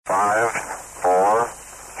5, 4,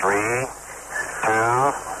 3, 2,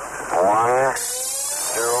 1,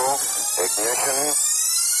 0, ignition,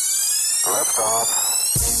 liftoff.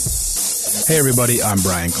 Hey everybody, I'm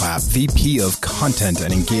Brian Clapp, VP of Content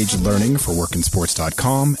and Engaged Learning for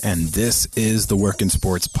WorkinSports.com, and this is the Work in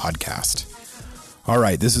Sports Podcast. All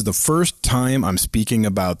right, this is the first time I'm speaking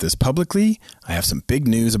about this publicly. I have some big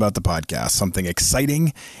news about the podcast, something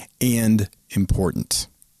exciting and important.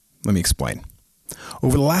 Let me explain.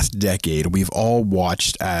 Over the last decade, we've all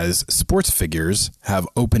watched as sports figures have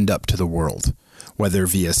opened up to the world, whether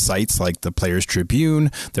via sites like the Players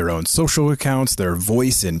Tribune, their own social accounts, their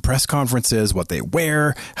voice in press conferences, what they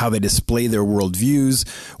wear, how they display their worldviews.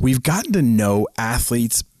 We've gotten to know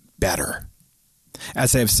athletes better.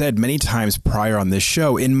 As I have said many times prior on this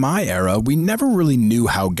show, in my era, we never really knew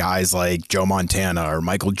how guys like Joe Montana or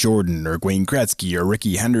Michael Jordan or Wayne Gretzky or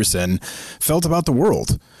Ricky Henderson felt about the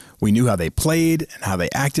world. We knew how they played and how they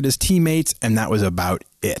acted as teammates, and that was about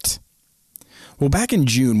it. Well, back in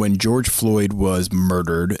June, when George Floyd was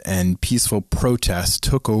murdered and peaceful protests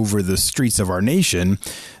took over the streets of our nation,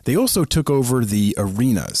 they also took over the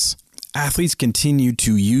arenas. Athletes continued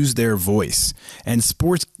to use their voice, and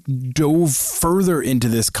sports dove further into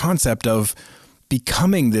this concept of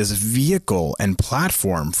becoming this vehicle and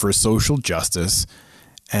platform for social justice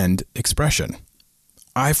and expression.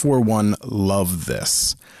 I, for one, love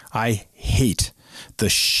this. I hate the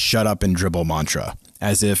shut up and dribble mantra,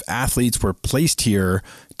 as if athletes were placed here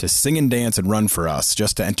to sing and dance and run for us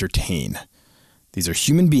just to entertain. These are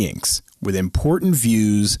human beings with important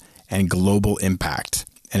views and global impact,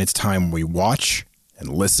 and it's time we watch and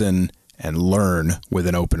listen and learn with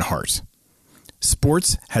an open heart.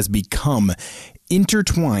 Sports has become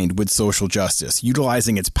intertwined with social justice,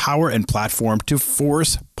 utilizing its power and platform to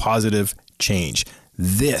force positive change.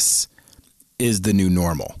 This is the new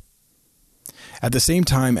normal. At the same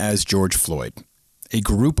time as George Floyd, a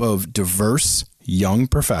group of diverse young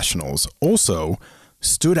professionals also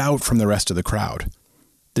stood out from the rest of the crowd.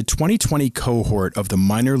 The 2020 cohort of the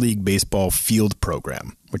Minor League Baseball Field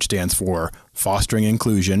Program, which stands for Fostering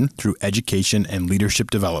Inclusion Through Education and Leadership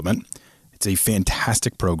Development. It's a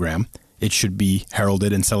fantastic program. It should be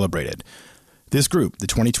heralded and celebrated. This group, the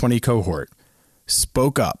 2020 cohort,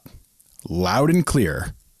 spoke up loud and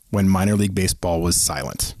clear when minor league baseball was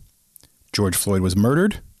silent. George Floyd was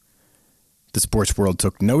murdered. The sports world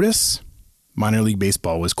took notice. Minor league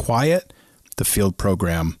baseball was quiet. The field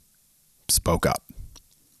program spoke up.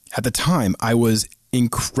 At the time, I was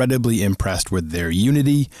incredibly impressed with their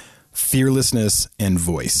unity, fearlessness, and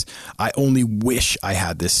voice. I only wish I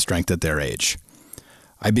had this strength at their age.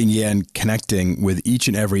 I began connecting with each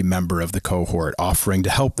and every member of the cohort, offering to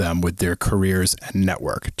help them with their careers and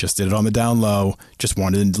network. Just did it on the down low. Just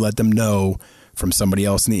wanted to let them know from somebody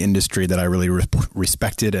else in the industry that I really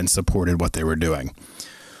respected and supported what they were doing.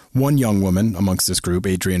 One young woman amongst this group,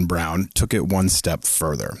 Adrienne Brown, took it one step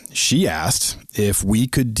further. She asked if we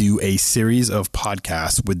could do a series of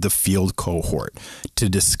podcasts with the field cohort to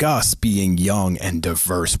discuss being young and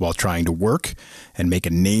diverse while trying to work and make a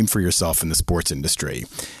name for yourself in the sports industry.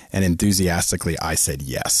 And enthusiastically, I said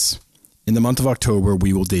yes. In the month of October,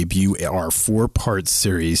 we will debut our 4-part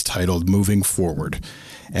series titled Moving Forward,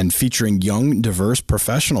 and featuring young, diverse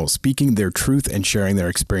professionals speaking their truth and sharing their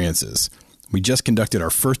experiences. We just conducted our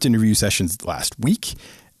first interview sessions last week,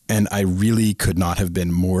 and I really could not have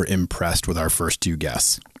been more impressed with our first 2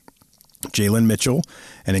 guests. Jalen Mitchell,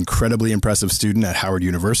 an incredibly impressive student at Howard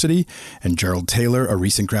University, and Gerald Taylor, a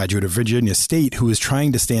recent graduate of Virginia State who is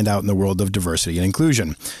trying to stand out in the world of diversity and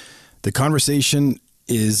inclusion. The conversation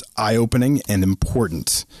is eye-opening and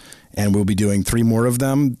important, and we'll be doing 3 more of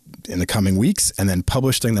them in the coming weeks and then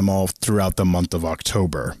publishing them all throughout the month of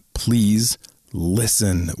October. Please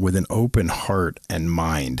listen with an open heart and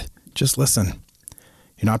mind. Just listen.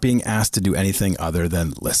 You're not being asked to do anything other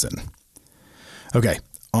than listen. Okay,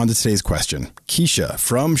 on to today's question. Keisha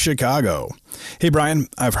from Chicago. Hey, Brian,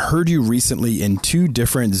 I've heard you recently in 2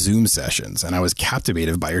 different Zoom sessions, and I was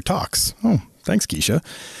captivated by your talks. Oh, thanks, Keisha.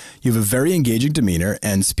 You have a very engaging demeanor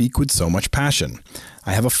and speak with so much passion.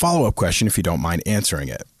 I have a follow-up question if you don't mind answering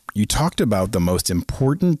it. You talked about the most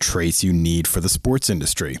important traits you need for the sports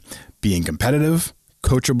industry, being competitive,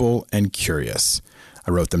 coachable, and curious.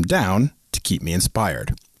 I wrote them down to keep me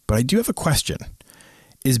inspired. But I do have a question.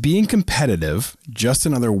 Is being competitive just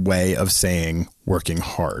another way of saying working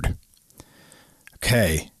hard?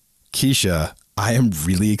 Okay, Keisha, I am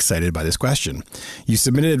really excited by this question. You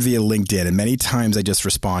submitted it via LinkedIn, and many times I just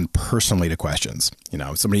respond personally to questions. You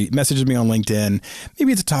know, somebody messages me on LinkedIn.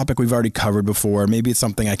 Maybe it's a topic we've already covered before. Maybe it's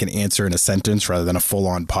something I can answer in a sentence rather than a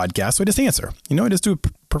full-on podcast. So I just answer. You know, I just do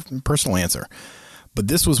a personal answer. But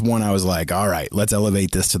this was one I was like, all right, let's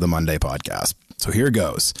elevate this to the Monday podcast. So here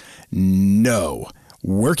goes. No,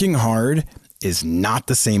 working hard is not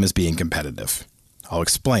the same as being competitive. I'll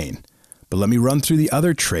explain. But let me run through the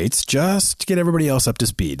other traits just to get everybody else up to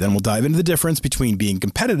speed. Then we'll dive into the difference between being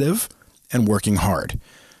competitive and working hard.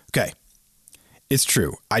 Okay. It's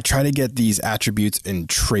true. I try to get these attributes and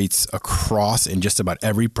traits across in just about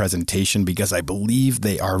every presentation because I believe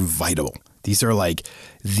they are vital. These are like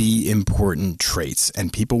the important traits,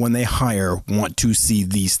 and people, when they hire, want to see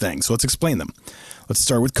these things. So let's explain them. Let's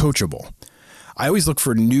start with coachable. I always look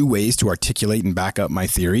for new ways to articulate and back up my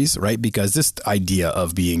theories, right? Because this idea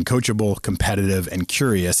of being coachable, competitive, and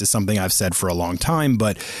curious is something I've said for a long time,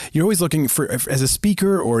 but you're always looking for, as a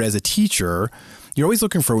speaker or as a teacher, you're always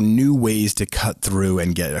looking for new ways to cut through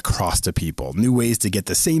and get across to people, new ways to get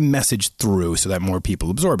the same message through so that more people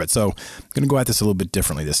absorb it. So I'm going to go at this a little bit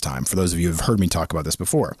differently this time. For those of you who have heard me talk about this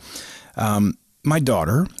before, my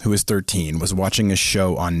daughter, who is 13, was watching a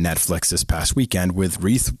show on Netflix this past weekend with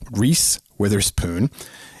Reese Witherspoon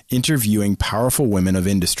interviewing powerful women of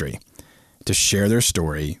industry to share their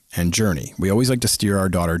story and journey. We always like to steer our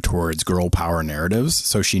daughter towards girl power narratives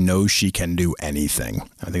so she knows she can do anything.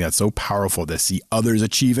 I think that's so powerful to see others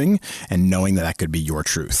achieving and knowing that that could be your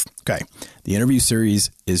truth. Okay, the interview series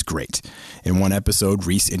is great. In one episode,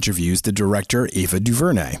 Reese interviews the director Ava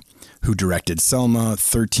DuVernay, who directed Selma,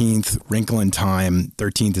 13th, Wrinkle in Time.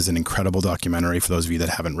 13th is an incredible documentary for those of you that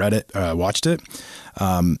haven't watched it.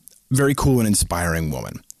 Very cool and inspiring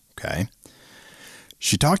woman. Okay.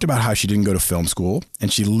 She talked about how she didn't go to film school,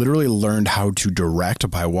 and she literally learned how to direct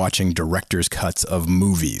by watching director's cuts of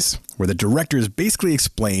movies, where the directors basically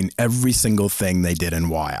explain every single thing they did and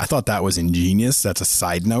why. I thought that was ingenious. That's a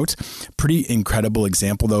side note. Pretty incredible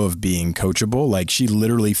example, though, of being coachable. Like, she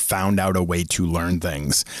literally found out a way to learn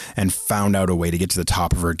things and found out a way to get to the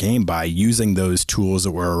top of her game by using those tools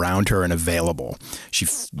that were around her and available. She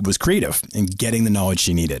was creative in getting the knowledge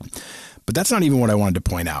she needed. But that's not even what I wanted to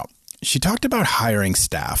point out. She talked about hiring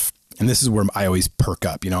staff, and this is where I always perk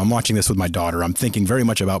up. You know, I'm watching this with my daughter. I'm thinking very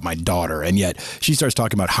much about my daughter, and yet she starts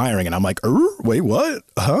talking about hiring, and I'm like, wait, what?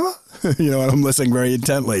 Huh? You know, and I'm listening very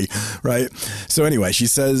intently, right? So anyway, she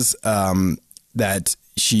says that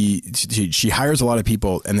she hires a lot of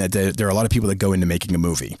people, and that there are a lot of people that go into making a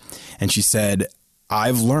movie. And she said,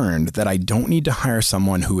 I've learned that I don't need to hire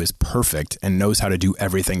someone who is perfect and knows how to do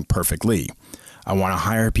everything perfectly. I want to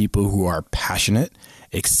hire people who are passionate,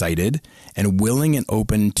 excited, and willing and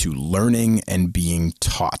open to learning and being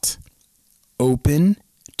taught. Open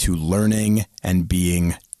to learning and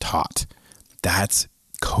being taught. That's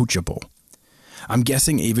coachable. I'm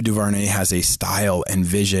guessing Ava DuVernay has a style and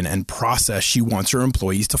vision and process she wants her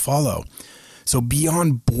employees to follow. So be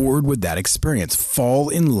on board with that experience. Fall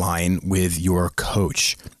in line with your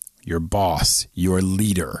coach, your boss, your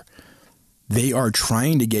leader. They are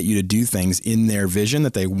trying to get you to do things in their vision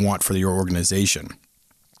that they want for your organization.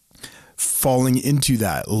 Falling into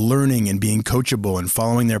that, learning and being coachable and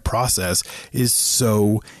following their process is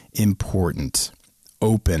so important.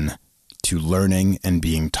 Open to learning and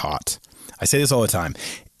being taught. I say this all the time.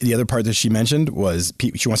 The other part that she mentioned was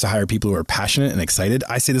she wants to hire people who are passionate and excited.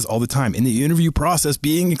 I say this all the time. In the interview process,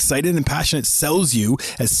 being excited and passionate sells you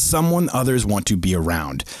as someone others want to be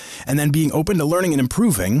around. And then being open to learning and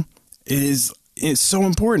improving is so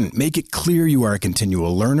important. Make it clear you are a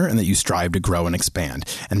continual learner and that you strive to grow and expand.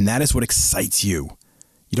 And that is what excites you.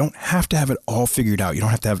 You don't have to have it all figured out. You don't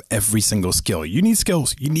have to have every single skill. You need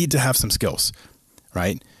skills. You need to have some skills,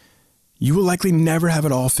 right? You will likely never have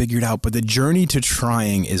it all figured out, but the journey to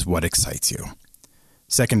trying is what excites you.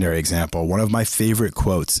 Secondary example, one of my favorite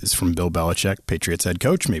quotes is from Bill Belichick, Patriots head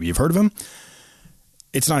coach. Maybe you've heard of him.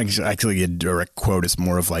 It's not actually a direct quote. It's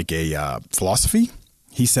more of like a philosophy.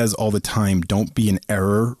 He says all the time, don't be an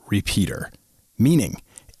error repeater, meaning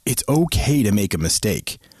it's okay to make a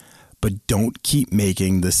mistake, but don't keep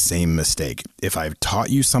making the same mistake. If I've taught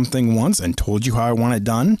you something once and told you how I want it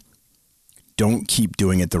done, don't keep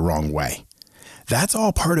doing it the wrong way. That's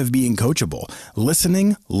all part of being coachable.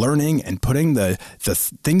 Listening, learning, and putting the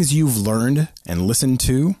things you've learned and listened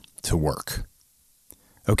to work.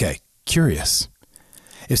 Okay, curious.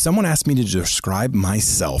 If someone asked me to describe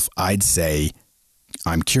myself, I'd say,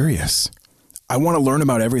 I'm curious. I want to learn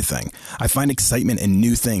about everything. I find excitement in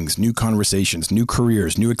new things, new conversations, new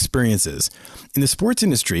careers, new experiences. In the sports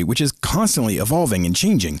industry, which is constantly evolving and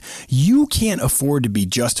changing, you can't afford to be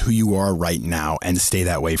just who you are right now and stay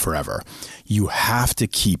that way forever. You have to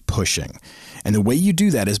keep pushing. And the way you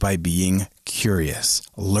do that is by being curious.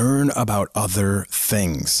 Learn about other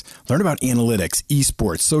things. Learn about analytics,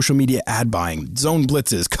 esports, social media ad buying, zone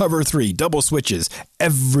blitzes, cover three, double switches,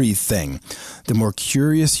 everything. The more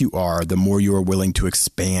curious you are, the more you are willing to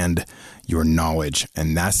expand your knowledge.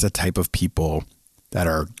 And that's the type of people that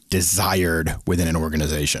are desired within an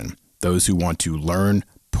organization. Those who want to learn,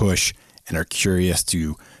 push, and are curious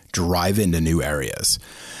to drive into new areas.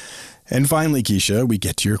 And finally, Keisha, we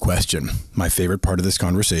get to your question. My favorite part of this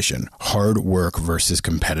conversation, hard work versus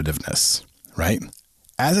competitiveness, right?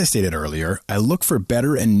 As I stated earlier, I look for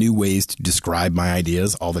better and new ways to describe my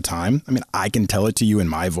ideas all the time. I mean, I can tell it to you in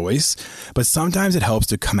my voice, but sometimes it helps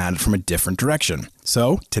to come at it from a different direction.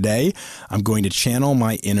 So today, I'm going to channel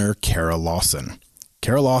my inner Kara Lawson.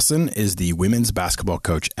 Kara Lawson is the women's basketball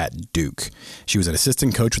coach at Duke. She was an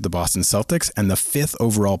assistant coach with the Boston Celtics and the 5th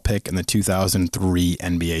overall pick in the 2003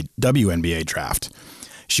 WNBA draft.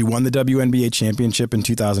 She won the WNBA championship in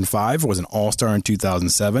 2005, was an all-star in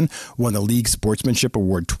 2007, won the League Sportsmanship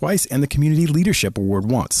Award twice, and the Community Leadership Award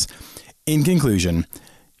once. In conclusion,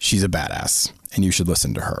 she's a badass, and you should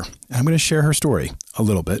listen to her. And I'm going to share her story a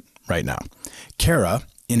little bit right now. Kara,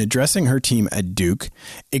 in addressing her team at Duke,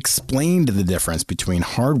 explained the difference between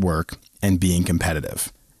hard work and being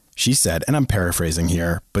competitive. She said, and I'm paraphrasing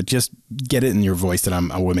here, but just get it in your voice that I'm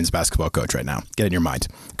a women's basketball coach right now. Get it in your mind.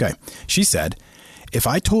 Okay. She said, if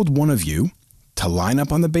I told one of you to line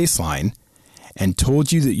up on the baseline and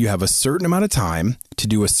told you that you have a certain amount of time to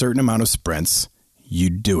do a certain amount of sprints,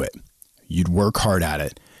 you'd do it. You'd work hard at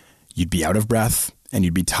it. You'd be out of breath and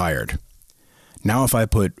you'd be tired. Now, if I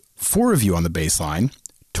put 4 of you on the baseline,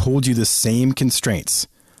 told you the same constraints,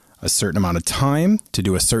 a certain amount of time to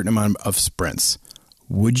do a certain amount of sprints,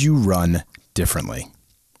 would you run differently?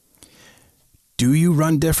 Do you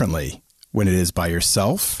run differently when it is by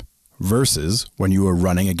yourself versus when you are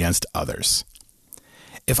running against others?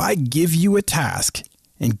 If I give you a task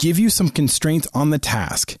and give you some constraints on the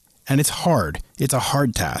task, and it's a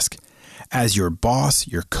hard task, as your boss,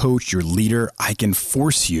 your coach, your leader, I can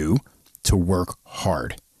force you to work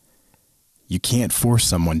hard. You can't force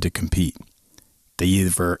someone to compete. They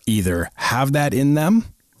either have that in them,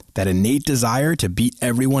 that innate desire to beat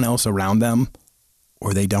everyone else around them,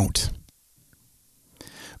 or they don't.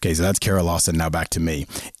 Okay, so that's Kara Lawson. Now back to me.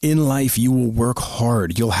 In life, you will work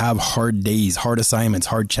hard. You'll have hard days, hard assignments,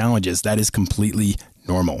 hard challenges. That is completely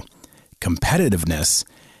normal. Competitiveness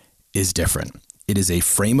is different. It is a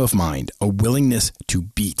frame of mind, a willingness to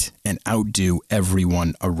beat and outdo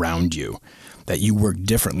everyone around you. That you work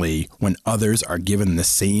differently when others are given the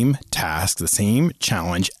same task, the same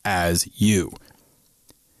challenge as you.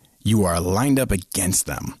 You are lined up against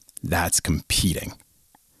them. That's competing.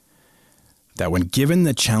 That when given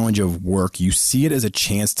the challenge of work, you see it as a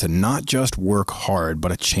chance to not just work hard,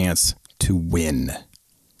 but a chance to win.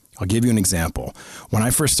 I'll give you an example. When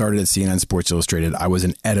I first started at CNN Sports Illustrated, I was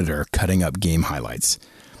an editor cutting up game highlights.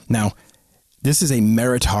 Now, this is a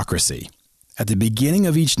meritocracy. At the beginning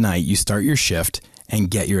of each night, you start your shift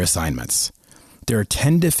and get your assignments. There are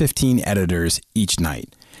 10 to 15 editors each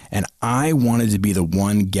night, and I wanted to be the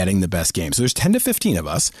one getting the best game. So there's 10 to 15 of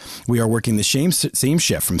us. We are working the same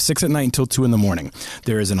shift from 6 at night until 2 in the morning.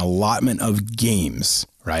 There is an allotment of games,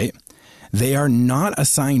 right? They are not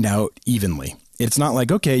assigned out evenly. It's not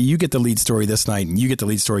like, okay, you get the lead story this night and you get the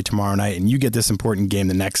lead story tomorrow night and you get this important game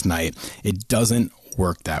the next night. It doesn't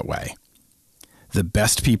work that way. The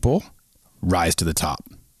best people rise to the top.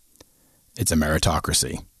 It's a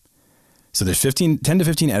meritocracy. So there's 10 to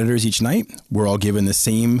 15 editors each night. We're all given the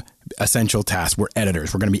same essential task. We're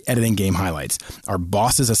editors. We're going to be editing game highlights. Our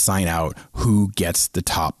bosses assign out who gets the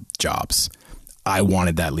top jobs. I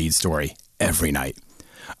wanted that lead story every night.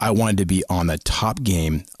 I wanted to be on the top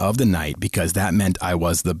game of the night because that meant I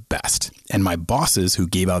was the best. And my bosses who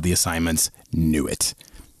gave out the assignments knew it.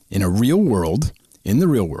 In the real world,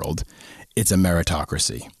 it's a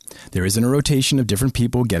meritocracy. There isn't a rotation of different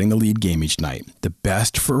people getting the lead game each night. The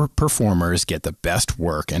best performers get the best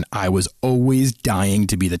work, and I was always dying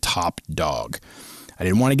to be the top dog. I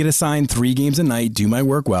didn't want to get assigned 3 games a night, do my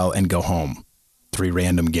work well, and go home. 3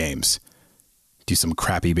 random games. Do some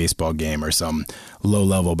crappy baseball game or some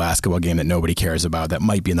low-level basketball game that nobody cares about that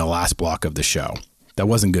might be in the last block of the show. That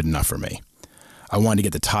wasn't good enough for me. I wanted to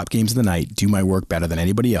get the top games of the night, do my work better than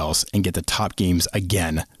anybody else, and get the top games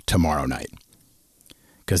again tomorrow night.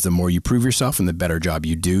 Because the more you prove yourself and the better job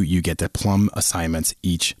you do, you get the plum assignments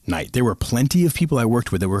each night. There were plenty of people I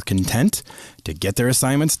worked with that were content to get their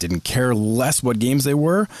assignments, didn't care less what games they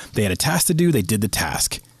were. They had a task to do, they did the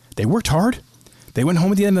task. They worked hard. They went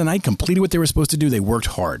home at the end of the night, completed what they were supposed to do. They worked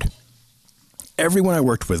hard. Everyone I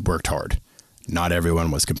worked with worked hard. Not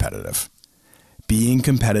everyone was competitive. Being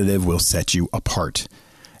competitive will set you apart.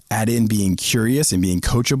 Add in being curious and being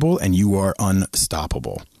coachable, and you are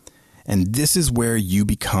unstoppable. And this is where you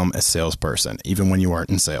become a salesperson, even when you aren't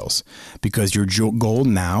in sales, because your goal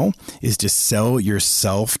now is to sell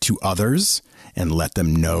yourself to others and let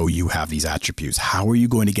them know you have these attributes. How are you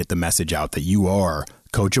going to get the message out that you are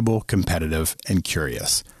coachable, competitive, and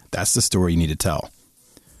curious? That's the story you need to tell.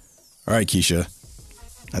 All right, Keisha,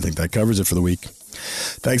 I think that covers it for the week.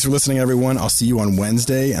 Thanks for listening, everyone. I'll see you on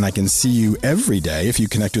Wednesday, and I can see you every day if you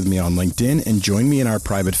connect with me on LinkedIn and join me in our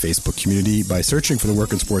private Facebook community by searching for the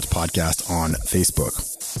Work in Sports Podcast on Facebook.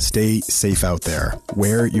 Stay safe out there.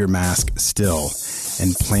 Wear your mask still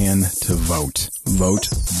and plan to vote. Vote,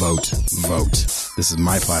 vote, vote. This is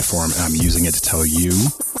my platform, and I'm using it to tell you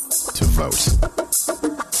to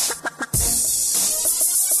vote.